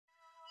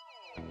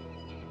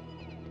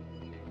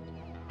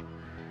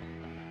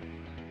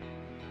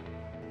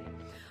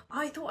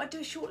I thought I'd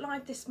do a short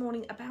live this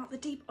morning about the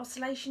Deep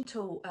Oscillation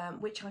tool,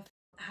 which I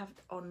have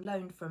on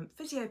loan from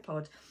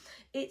Physiopod.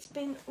 It's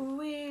been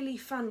really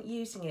fun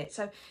using it.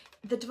 So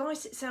the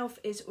device itself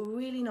is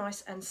really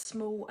nice and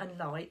small and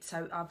light,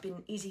 so I've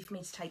been easy for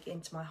me to take it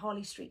into my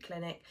Harley Street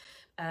clinic.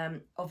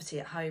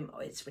 Obviously at home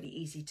it's really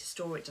easy to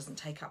store, it doesn't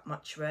take up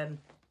much room.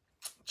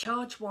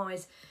 Charge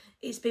wise,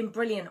 it's been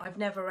brilliant. I've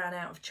never ran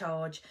out of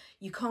charge.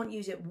 You can't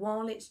use it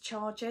while it's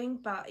charging,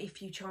 but if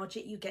you charge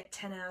it, you get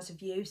 10 hours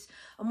of use.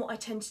 And what I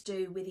tend to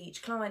do with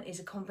each client is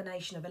a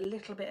combination of a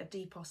little bit of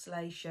deep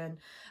oscillation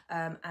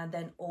and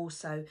then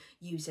also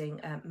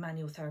using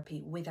manual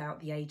therapy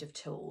without the aid of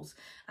tools.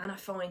 And I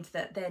find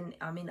that then,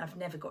 I mean, I've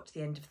never got to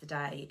the end of the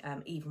day,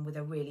 even with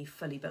a really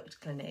fully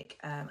booked clinic,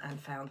 and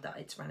found that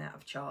it's run out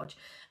of charge.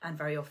 And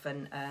very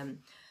often,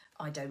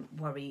 I don't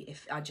worry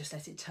if I just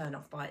let it turn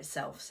off by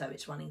itself, so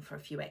it's running for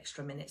a few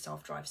extra minutes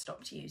after I've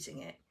stopped using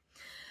it.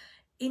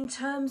 In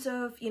terms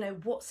of, you know,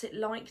 what's it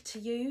like to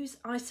use,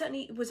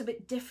 it was a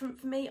bit different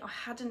for me. I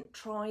hadn't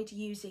tried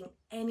using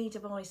any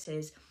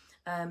devices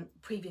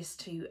previous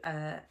to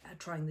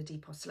trying the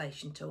Deep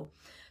Oscillation tool.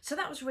 So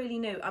that was really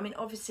new. I mean,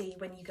 obviously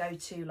when you go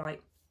to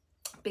like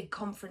big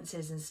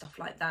conferences and stuff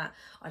like that,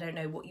 I don't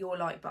know what you're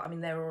like, but I mean,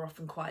 there are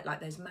often quite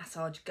like those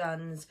massage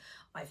guns.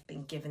 I've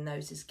been given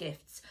those as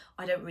gifts.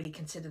 I don't really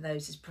consider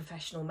those as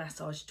professional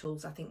massage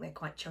tools. I think they're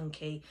quite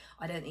chunky.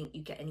 I don't think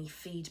you get any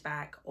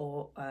feedback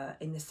or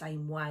in the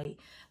same way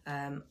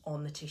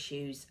on the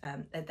tissues.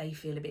 They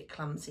feel a bit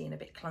clumsy and a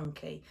bit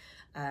clunky,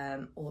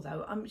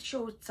 although I'm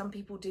sure some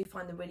people do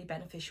find them really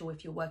beneficial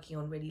if you're working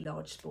on really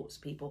large sports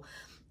people.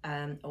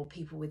 Or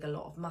people with a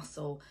lot of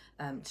muscle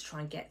to try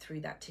and get through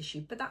that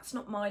tissue. But that's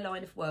not my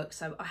line of work,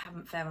 so I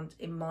haven't found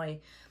in my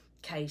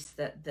case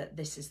that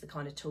this is the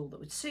kind of tool that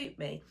would suit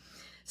me.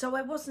 So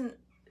I wasn't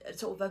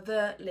sort of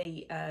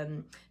overtly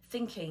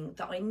thinking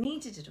that I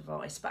needed a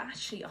device, but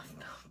actually I've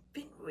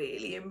been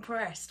really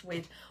impressed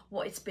with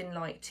what it's been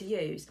like to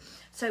use.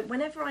 So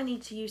whenever I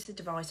need to use the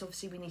device,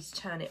 obviously we need to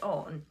turn it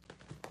on.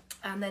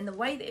 And then the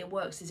way that it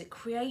works is it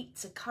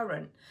creates a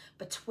current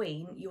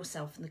between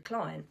yourself and the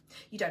client.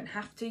 You don't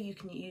have to, you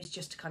can use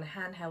just kind of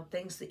handheld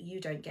things that you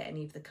don't get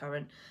any of the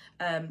current,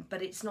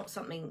 but it's not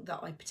something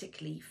that I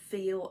particularly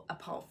feel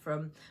apart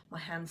from my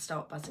hands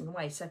start buzzing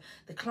away. So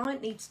the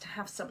client needs to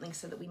have something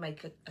so that we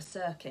make a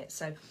circuit.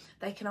 So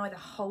they can either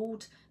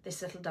hold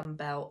this little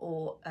dumbbell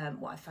or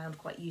what I found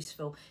quite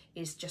useful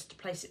is just to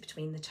place it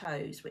between the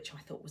toes, which I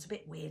thought was a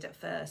bit weird at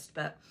first,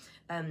 but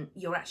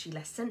you're actually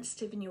less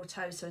sensitive in your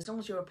toes. So as long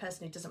as you're a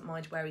person who doesn't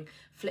mind wearing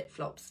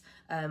flip-flops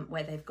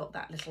where they've got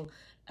that little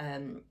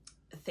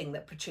thing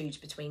that protrudes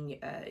between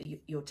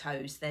your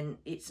toes, then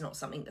it's not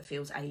something that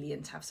feels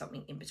alien to have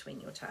something in between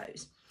your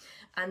toes.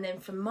 And then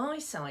from my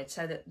side,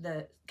 so that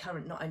the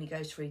current not only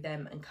goes through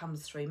them and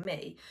comes through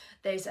me,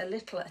 there's a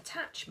little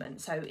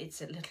attachment. So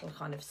it's a little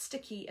kind of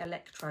sticky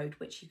electrode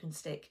which you can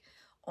stick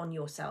on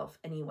yourself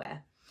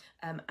anywhere.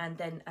 And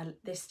then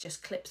this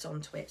just clips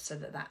onto it so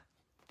that that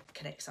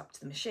connects up to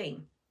the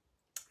machine.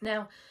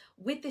 Now,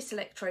 with this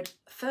electrode,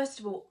 first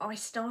of all, I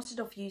started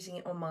off using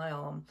it on my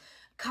arm.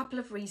 A couple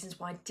of reasons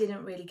why I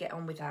didn't really get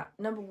on with that.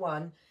 Number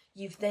one,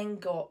 you've then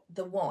got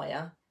the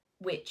wire,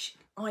 which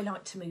I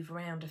like to move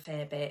around a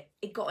fair bit.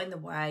 It got in the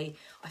way.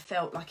 I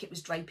felt like it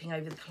was draping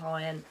over the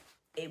client.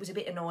 It was a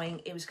bit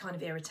annoying. It was kind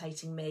of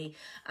irritating me.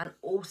 And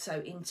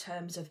also in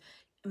terms of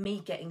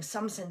me getting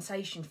some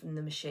sensation from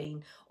the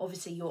machine,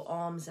 obviously your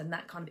arms and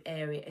that kind of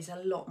area is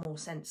a lot more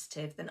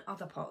sensitive than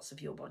other parts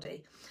of your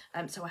body.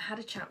 So I had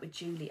a chat with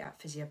Julie at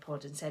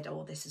Physiopod and said,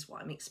 oh, this is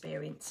what I'm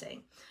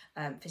experiencing.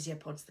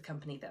 Physiopod's the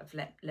company that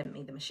have lent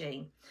me the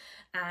machine.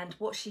 And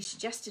what she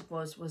suggested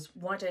was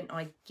why don't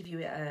I give you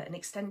an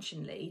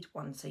extension lead,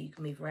 one so you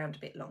can move around a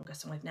bit longer.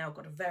 So I've now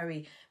got a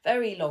very,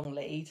 very long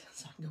lead,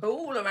 so I can go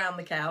all around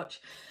the couch.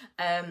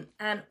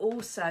 And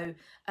also,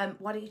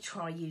 why don't you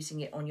try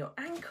using it on your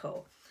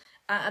ankle?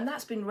 And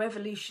that's been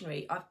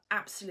revolutionary. I've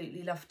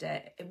absolutely loved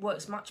it. It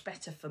works much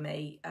better for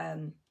me.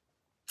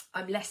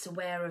 I'm less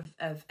aware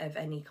of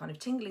any kind of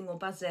tingling or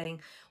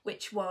buzzing,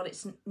 which while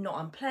it's not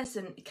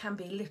unpleasant, it can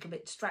be a little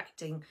bit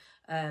distracting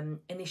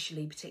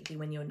initially, particularly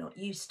when you're not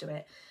used to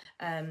it.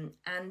 And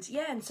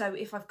so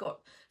if I've got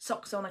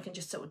socks on, I can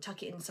just sort of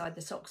tuck it inside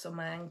the socks on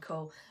my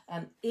ankle.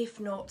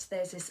 If not,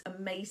 there's this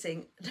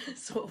amazing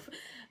sort of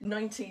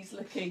 90s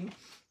looking,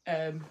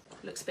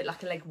 looks a bit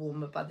like a leg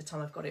warmer by the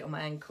time I've got it on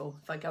my ankle.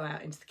 If I go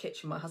out into the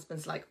kitchen, my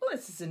husband's like, oh,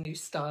 this is a new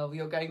style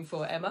you're going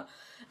for, Emma.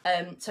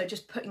 So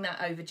just putting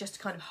that over just to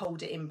kind of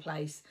hold it in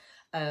place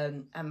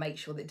and make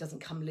sure that it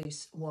doesn't come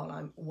loose while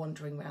I'm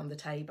wandering around the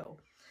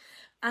table.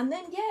 And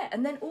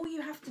then all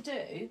you have to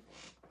do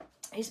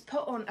is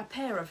put on a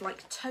pair of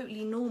like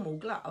totally normal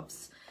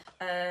gloves,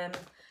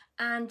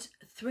 and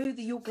through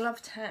your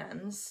gloved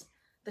hands,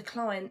 the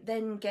client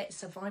then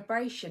gets a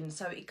vibration.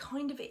 So it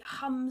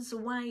hums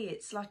away.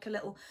 It's like a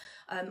little,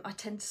 I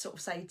tend to sort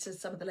of say to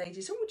some of the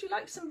ladies, oh, would you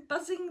like some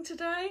buzzing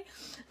today?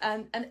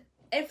 And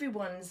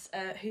everyone's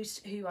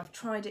who I've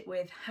tried it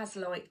with has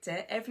liked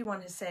it.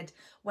 Everyone has said,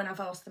 when I've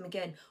asked them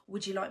again,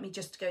 would you like me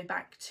just to go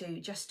back to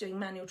just doing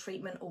manual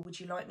treatment, or would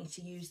you like me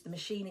to use the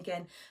machine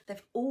again?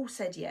 They've all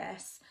said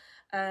yes.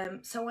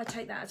 So I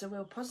take that as a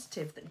real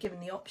positive, that given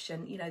the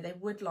option, you know, they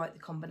would like the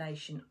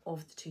combination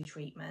of the two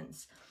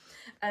treatments.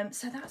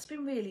 So that's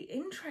been really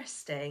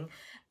interesting.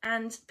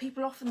 And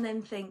people often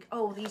then think,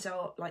 oh, these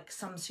are like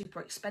some super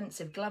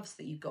expensive gloves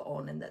that you've got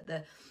on, and that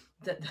the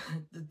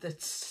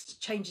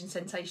change in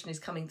sensation is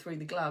coming through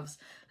the gloves.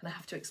 And I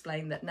have to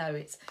explain that no,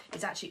 it's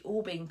actually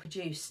all being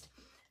produced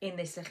in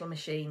this little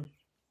machine.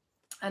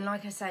 And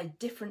like I say,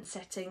 different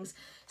settings.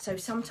 So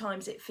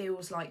sometimes it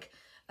feels like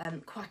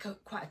quite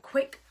a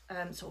quick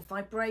sort of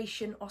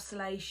vibration,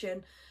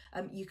 oscillation.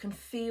 You can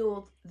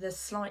feel the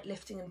slight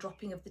lifting and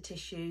dropping of the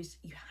tissues.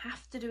 You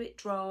have to do it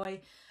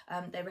dry.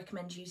 They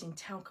recommend using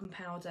talcum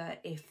powder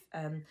if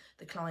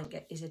the client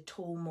is at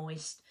all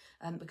moist,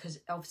 because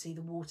obviously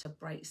the water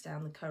breaks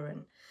down the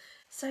current.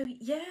 So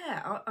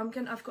yeah,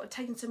 I've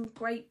taken some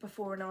great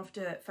before and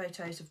after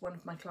photos of one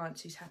of my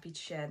clients who's happy to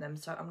share them.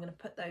 So I'm going to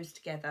put those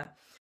together.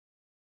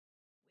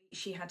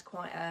 She had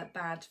quite a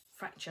bad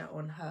fracture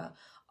on her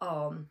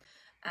arm,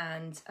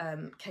 and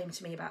came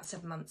to me about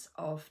 7 months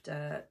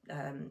after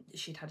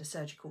she'd had a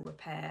surgical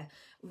repair,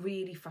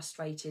 really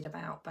frustrated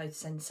about both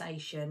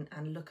sensation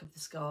and look of the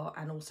scar,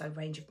 and also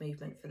range of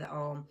movement for the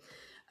arm.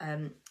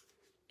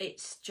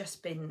 It's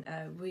just been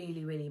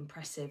really, really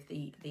impressive,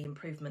 the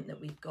improvement that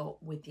we've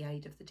got with the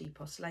aid of the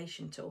Deep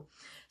Oscillation tool.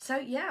 So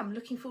yeah, I'm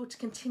looking forward to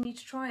continue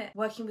to try it.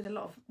 Working with a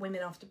lot of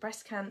women after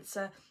breast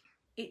cancer,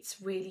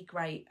 it's really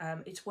great.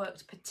 It's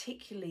worked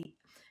particularly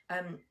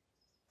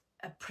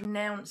a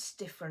pronounced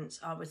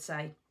difference, I would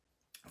say,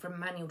 from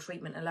manual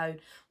treatment alone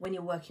when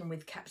you're working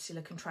with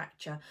capsular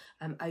contracture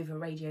over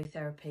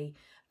radiotherapy.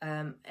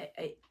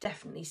 It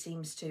definitely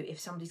seems to, if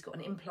somebody's got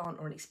an implant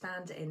or an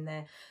expander in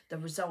there, the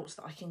results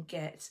that I can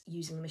get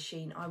using the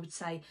machine, I would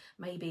say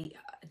maybe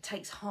it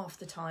takes half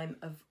the time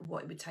of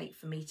what it would take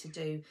for me to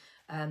do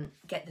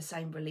get the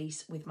same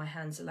release with my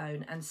hands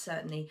alone. And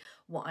certainly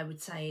what I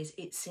would say is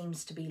it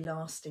seems to be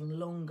lasting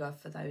longer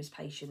for those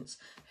patients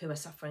who are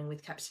suffering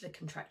with capsular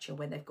contracture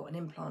when they've got an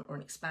implant or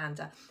an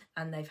expander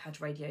and they've had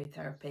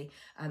radiotherapy,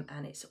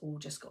 and it's all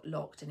just got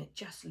locked, and it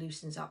just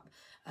loosens up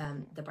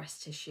the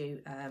breast tissue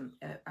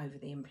over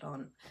the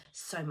implant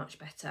so much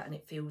better, and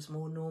it feels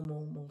more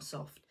normal, more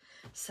soft.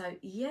 So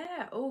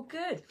yeah, all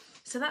good.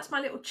 So that's my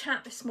little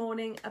chat this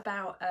morning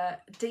about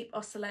deep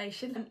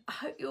oscillation, and I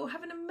hope you all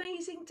have an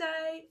amazing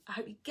day. I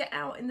hope you get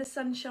out in the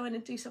sunshine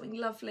and do something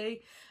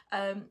lovely,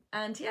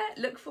 and yeah,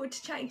 look forward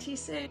to chatting to you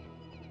soon.